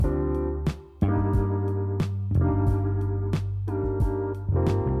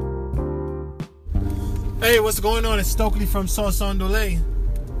Hey, what's going on? It's Stokely from Sauce on Delay.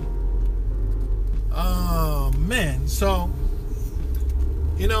 Oh, man. So,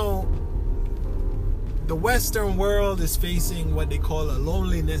 the Western world is facing what they call a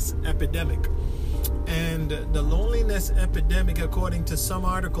loneliness epidemic. And the loneliness epidemic, according to some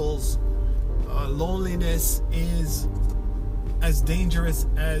articles, loneliness is as dangerous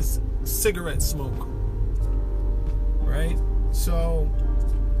as cigarette smoke. Right? So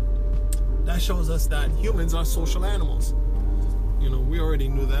that shows us that humans are social animals. We already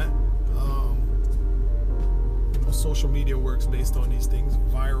knew that. Social media works based on these things.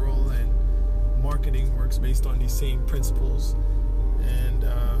 Viral and marketing works based on these same principles. And,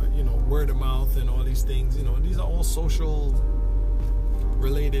 word of mouth and all these things. These are all social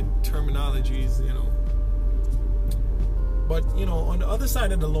related terminologies, But, on the other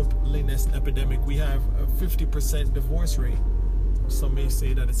side of the loneliness epidemic, we have a 50% divorce rate. Some may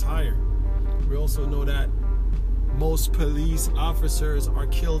say that it's higher. We also know that most police officers are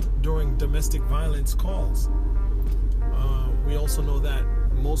killed during domestic violence calls. We also know that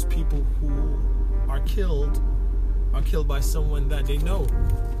most people who are killed by someone that they know.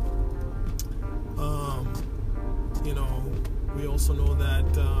 We also know that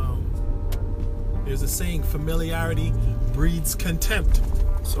there's a saying, familiarity breeds contempt.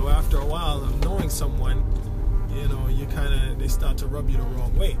 So after a while of knowing someone, they start to rub you the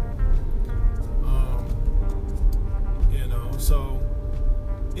wrong way. So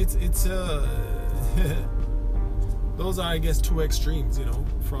it's those are, I guess, two extremes,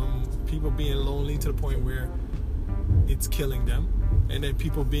 from people being lonely to the point where it's killing them, and then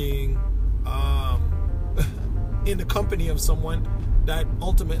people being in the company of someone that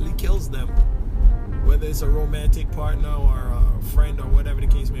ultimately kills them, whether it's a romantic partner or a friend or whatever the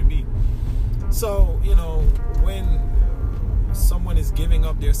case may be. So, when someone is giving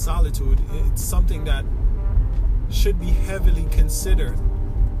up their solitude, it's something that should be heavily considered.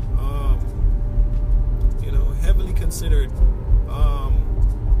 Heavily considered.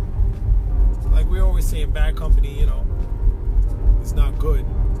 Like we always say, in bad company, it's not good.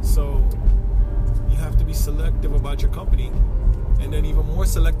 So you have to be selective about your company, and then even more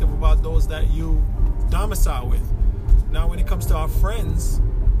selective about those that you domicile with. Now, when it comes to our friends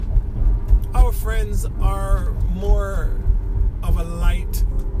are more of a light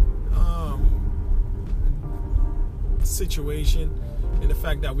situation, in the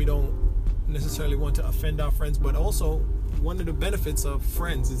fact that we don't necessarily want to offend our friends, but also one of the benefits of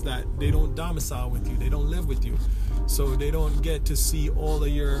friends is that they don't domicile with you, they don't live with you, so they don't get to see all of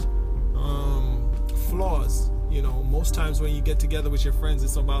your flaws. Most times when you get together with your friends,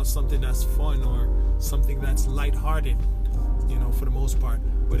 it's about something that's fun or something that's lighthearted, for the most part.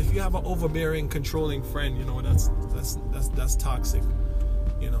 But if you have an overbearing, controlling friend, that's toxic.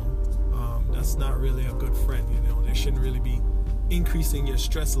 That's not really a good friend. They shouldn't really be increasing your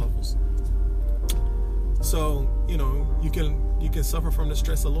stress levels. So, you can suffer from the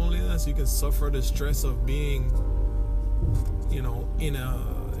stress of loneliness. You can suffer the stress of being, in a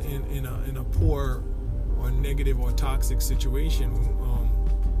poor or negative or toxic situation.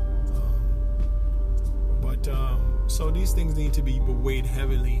 So these things need to be weighed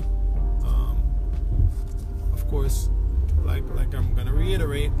heavily. Of course, like I'm gonna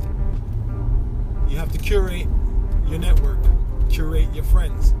reiterate, you have to curate your network, curate your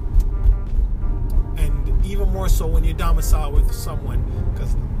friends. And even more so when you domicile with someone,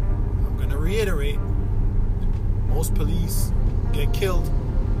 because I'm going to reiterate, most police get killed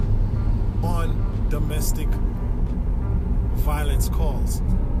on domestic violence calls.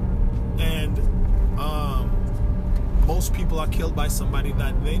 And most people are killed by somebody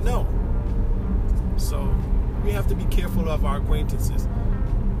that they know. So we have to be careful of our acquaintances.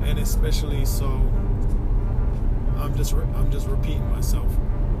 And especially so, I'm just repeating myself.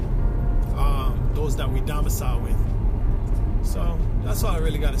 Those that we domicile with. So that's all I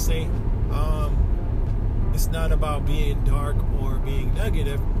really got to say. It's not about being dark or being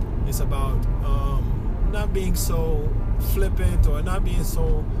negative. It's about not being so flippant or not being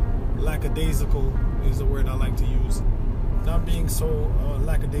so lackadaisical is the word I like to use. Not being so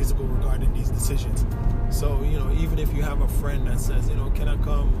lackadaisical regarding these decisions. So, even if you have a friend that says, can I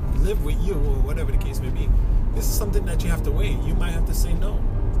come live with you or whatever the case may be, this is something that you have to weigh. You might have to say no.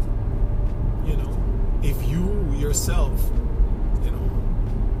 If you yourself,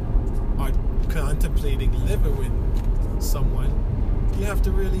 are contemplating living with someone, you have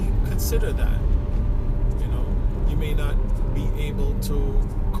to really consider that. You may not be able to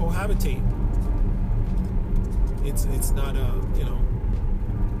cohabitate. It's not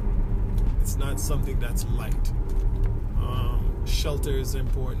it's not something that's light. Shelter is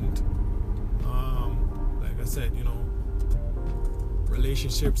important. I said,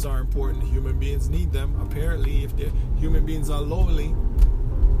 relationships are important. Human beings need them. Apparently, if the human beings are lonely,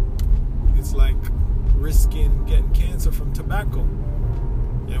 it's like risking getting cancer from tobacco.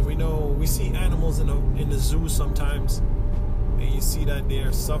 And we see animals in the zoo sometimes, and you see that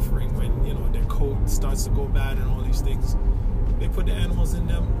they're suffering when their coat starts to go bad and all these things. They put the animals in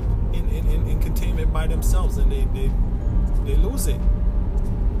containment by themselves, and they lose it.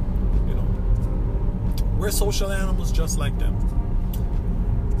 We're social animals just like them.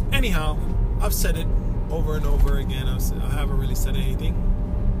 Anyhow, I've said it over and over again. I haven't really said anything,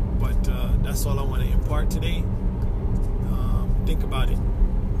 but that's all I want to impart today. Think about it.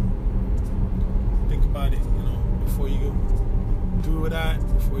 Think about it, before you do that,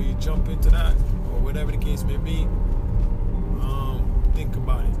 before you jump into that, or whatever the case may be. Think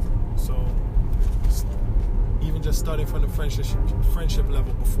about it. So, even just starting from the friendship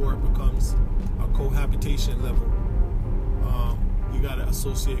level before it becomes a cohabitation level, you gotta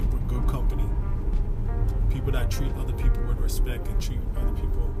associate with good company, people that treat other people with respect and treat other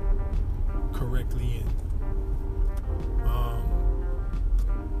people correctly, and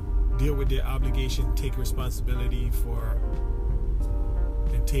deal with their obligation, take responsibility for,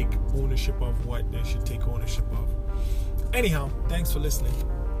 and take ownership of what they should take ownership of. Anyhow, thanks for listening.